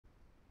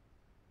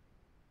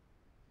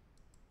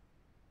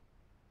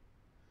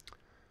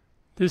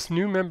This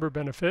new member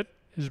benefit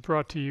is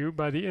brought to you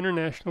by the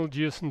International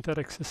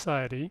Geosynthetics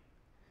Society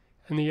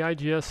and the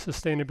IGS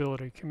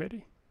Sustainability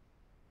Committee.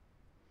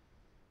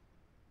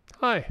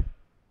 Hi,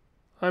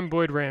 I'm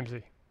Boyd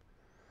Ramsey,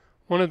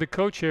 one of the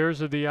co-chairs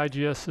of the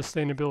IGS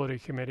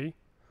Sustainability Committee,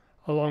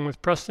 along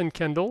with Preston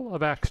Kendall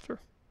of Axter.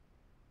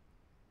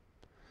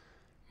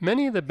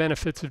 Many of the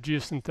benefits of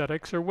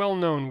geosynthetics are well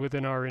known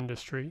within our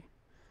industry,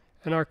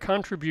 and our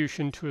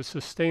contribution to a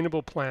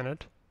sustainable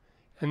planet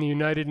and the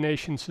United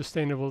Nations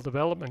Sustainable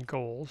Development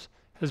Goals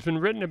has been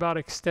written about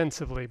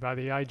extensively by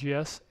the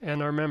IGS and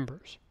our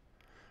members,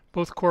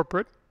 both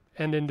corporate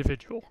and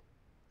individual.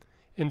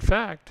 In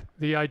fact,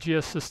 the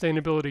IGS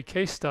Sustainability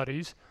Case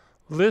Studies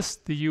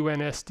list the UN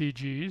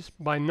SDGs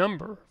by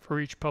number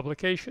for each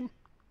publication.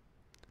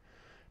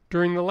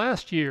 During the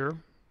last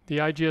year, the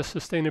IGS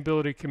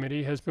Sustainability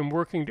Committee has been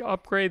working to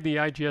upgrade the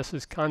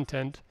IGS's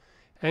content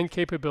and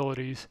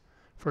capabilities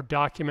for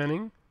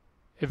documenting,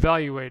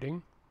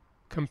 evaluating,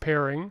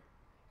 comparing,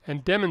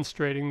 and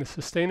demonstrating the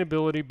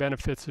sustainability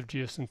benefits of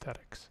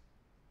geosynthetics.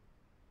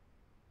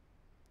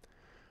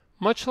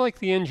 Much like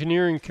the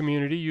engineering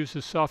community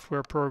uses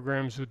software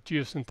programs with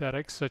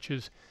geosynthetics such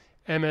as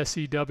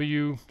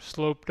MSEW,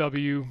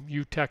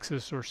 SlopeW,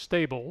 UTexas, or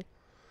Stable,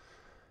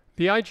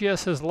 the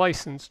IGS has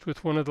licensed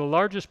with one of the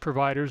largest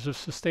providers of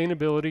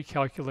sustainability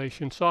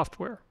calculation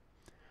software,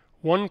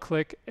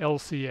 One-Click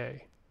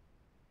LCA.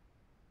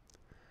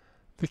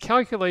 The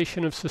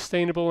calculation of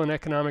sustainable and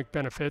economic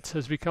benefits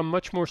has become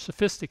much more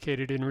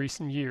sophisticated in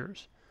recent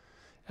years,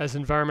 as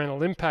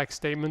environmental impact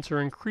statements are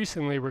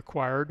increasingly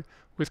required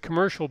with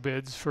commercial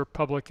bids for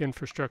public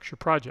infrastructure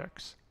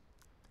projects.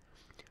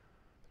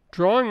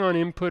 Drawing on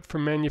input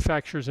from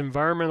manufacturers'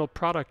 environmental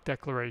product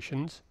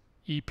declarations,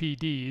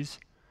 EPDs,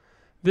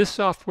 this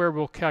software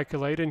will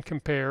calculate and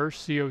compare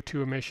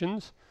CO2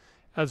 emissions,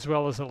 as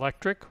well as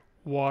electric,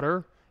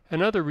 water,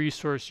 and other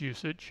resource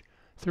usage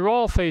through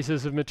all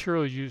phases of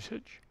material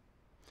usage,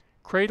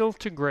 cradle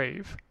to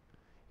grave,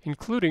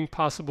 including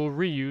possible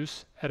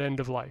reuse at end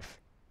of life.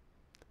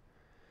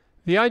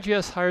 The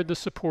IGS hired the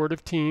support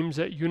of teams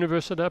at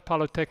Universitat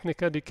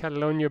Politècnica de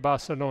Catalunya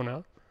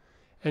Barcelona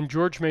and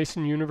George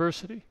Mason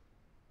University.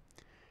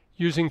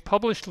 Using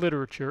published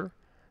literature,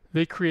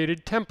 they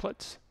created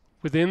templates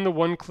within the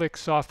One-Click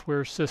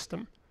software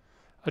system,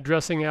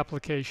 addressing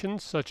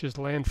applications such as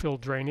landfill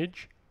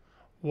drainage,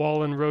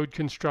 wall and road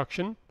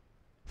construction,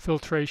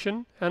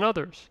 filtration, and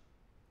others.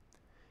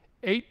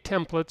 8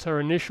 templates are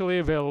initially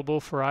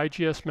available for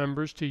IGS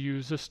members to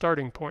use as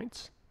starting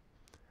points.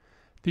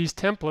 These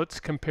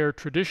templates compare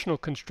traditional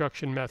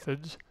construction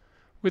methods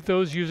with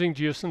those using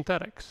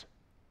geosynthetics.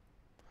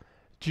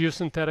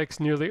 Geosynthetics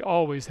nearly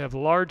always have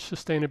large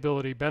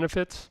sustainability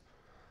benefits,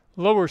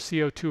 lower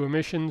CO2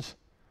 emissions,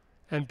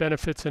 and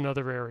benefits in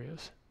other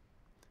areas.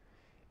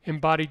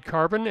 Embodied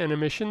carbon and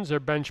emissions are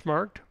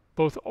benchmarked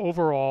both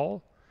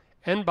overall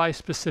and by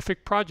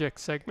specific project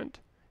segment,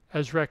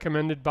 as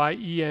recommended by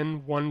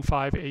EN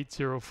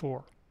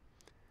 15804.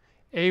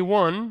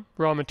 A1,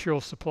 raw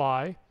material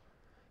supply,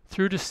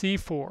 through to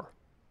C4,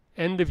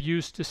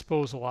 end-of-use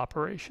disposal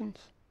operations.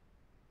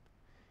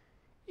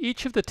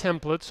 Each of the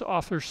templates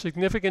offers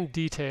significant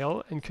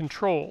detail and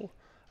control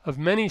of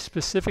many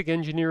specific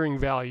engineering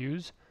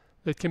values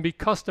that can be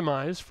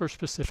customized for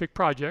specific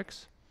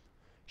projects,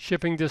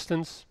 shipping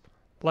distance,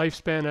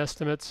 lifespan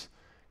estimates,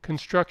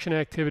 construction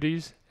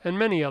activities, and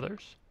many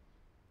others.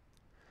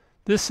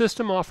 This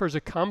system offers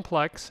a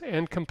complex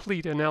and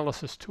complete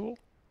analysis tool,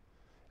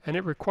 and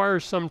it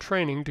requires some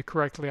training to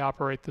correctly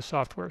operate the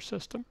software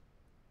system.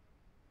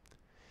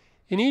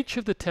 In each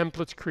of the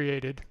templates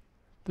created,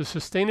 the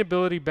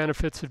sustainability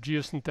benefits of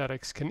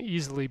geosynthetics can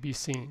easily be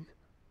seen.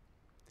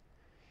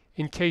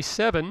 In Case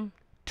 7,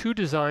 2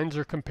 designs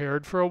are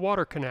compared for a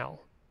water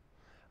canal,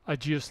 a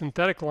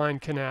geosynthetic line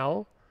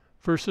canal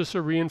versus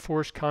a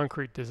reinforced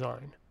concrete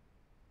design.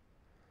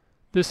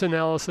 This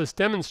analysis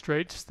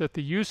demonstrates that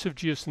the use of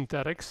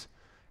geosynthetics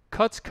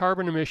cuts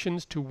carbon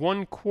emissions to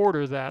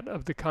 1/4 that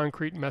of the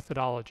concrete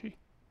methodology.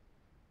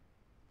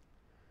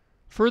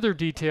 Further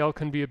detail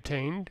can be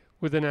obtained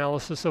with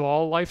analysis of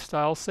all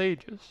lifestyle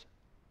stages.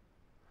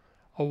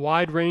 A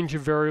wide range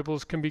of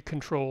variables can be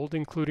controlled,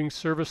 including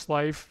service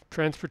life,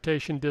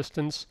 transportation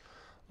distance,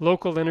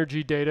 local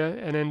energy data,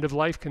 and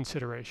end-of-life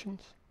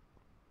considerations.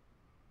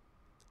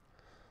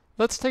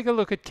 Let's take a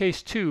look at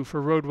Case 2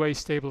 for roadway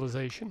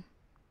stabilization.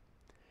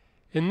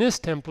 In this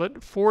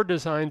template, 4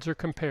 designs are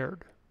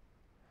compared: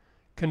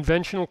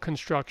 conventional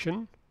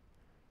construction,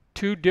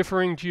 2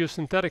 differing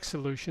geosynthetic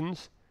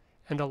solutions,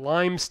 and a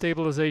lime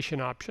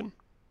stabilization option.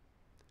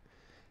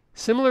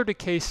 Similar to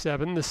Case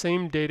 7, the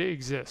same data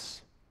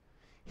exists.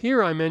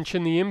 Here I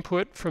mention the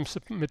input from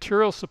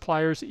material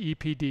suppliers'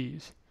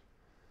 EPDs.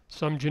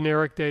 Some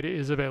generic data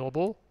is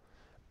available,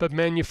 but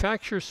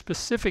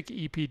manufacturer-specific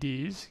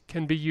EPDs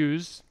can be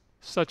used,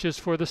 such as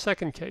for the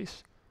second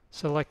case,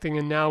 selecting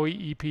a NAUI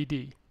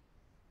EPD.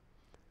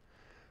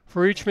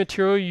 For each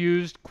material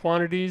used,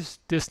 quantities,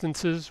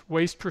 distances,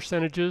 waste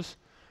percentages,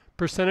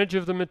 percentage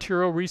of the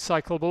material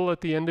recyclable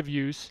at the end of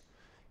use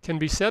can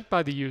be set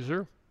by the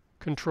user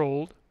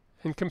controlled,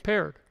 and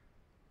compared.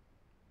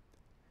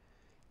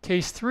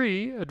 Case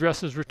 3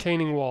 addresses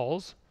retaining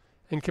walls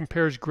and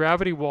compares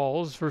gravity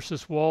walls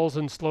versus walls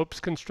and slopes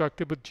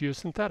constructed with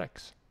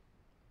geosynthetics.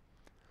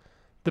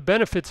 The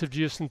benefits of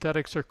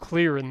geosynthetics are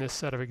clear in this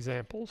set of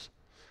examples.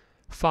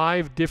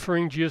 5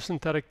 differing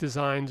geosynthetic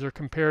designs are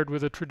compared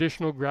with a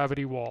traditional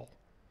gravity wall.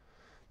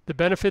 The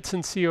benefits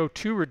in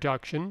CO2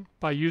 reduction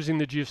by using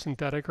the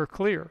geosynthetic are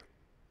clear.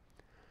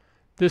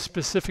 This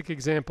specific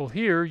example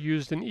here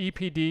used an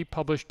EPD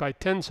published by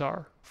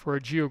Tensar for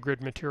a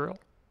geogrid material.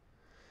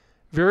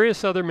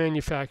 Various other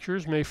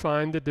manufacturers may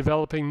find that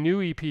developing new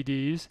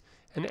EPDs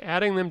and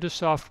adding them to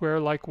software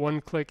like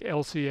one-click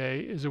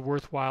LCA is a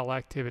worthwhile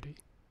activity.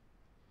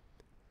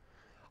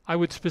 I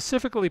would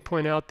specifically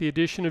point out the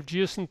addition of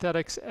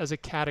geosynthetics as a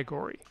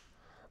category,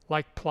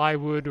 like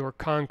plywood or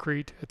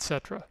concrete,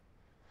 etc.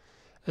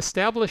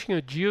 Establishing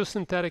a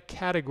geosynthetic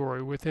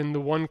category within the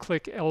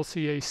one-click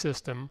LCA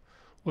system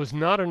was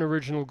not an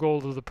original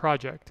goal of the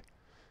project,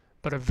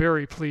 but a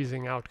very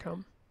pleasing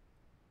outcome.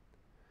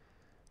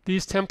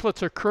 These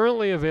templates are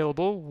currently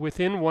available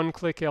within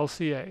one-click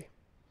LCA,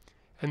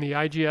 and the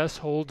IGS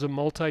holds a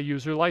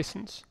multi-user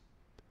license.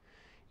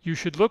 You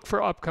should look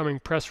for upcoming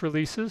press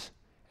releases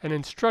and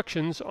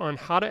instructions on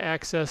how to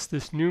access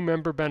this new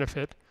member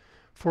benefit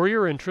for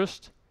your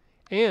interest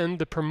and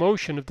the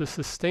promotion of the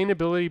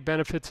sustainability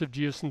benefits of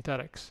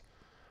geosynthetics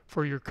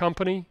for your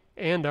company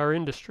and our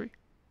industry.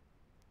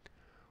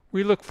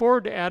 We look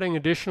forward to adding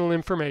additional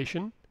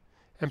information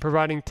and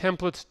providing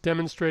templates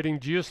demonstrating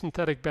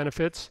geosynthetic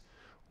benefits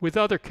with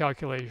other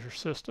calculator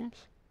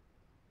systems.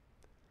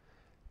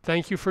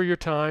 Thank you for your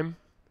time,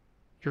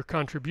 your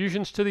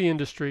contributions to the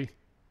industry,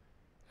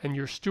 and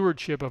your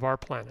stewardship of our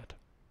planet.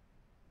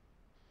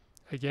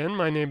 Again,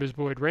 my name is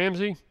Boyd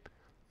Ramsey.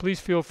 Please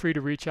feel free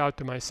to reach out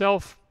to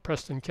myself,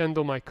 Preston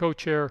Kendall, my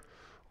co-chair,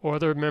 or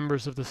other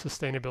members of the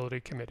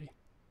Sustainability Committee.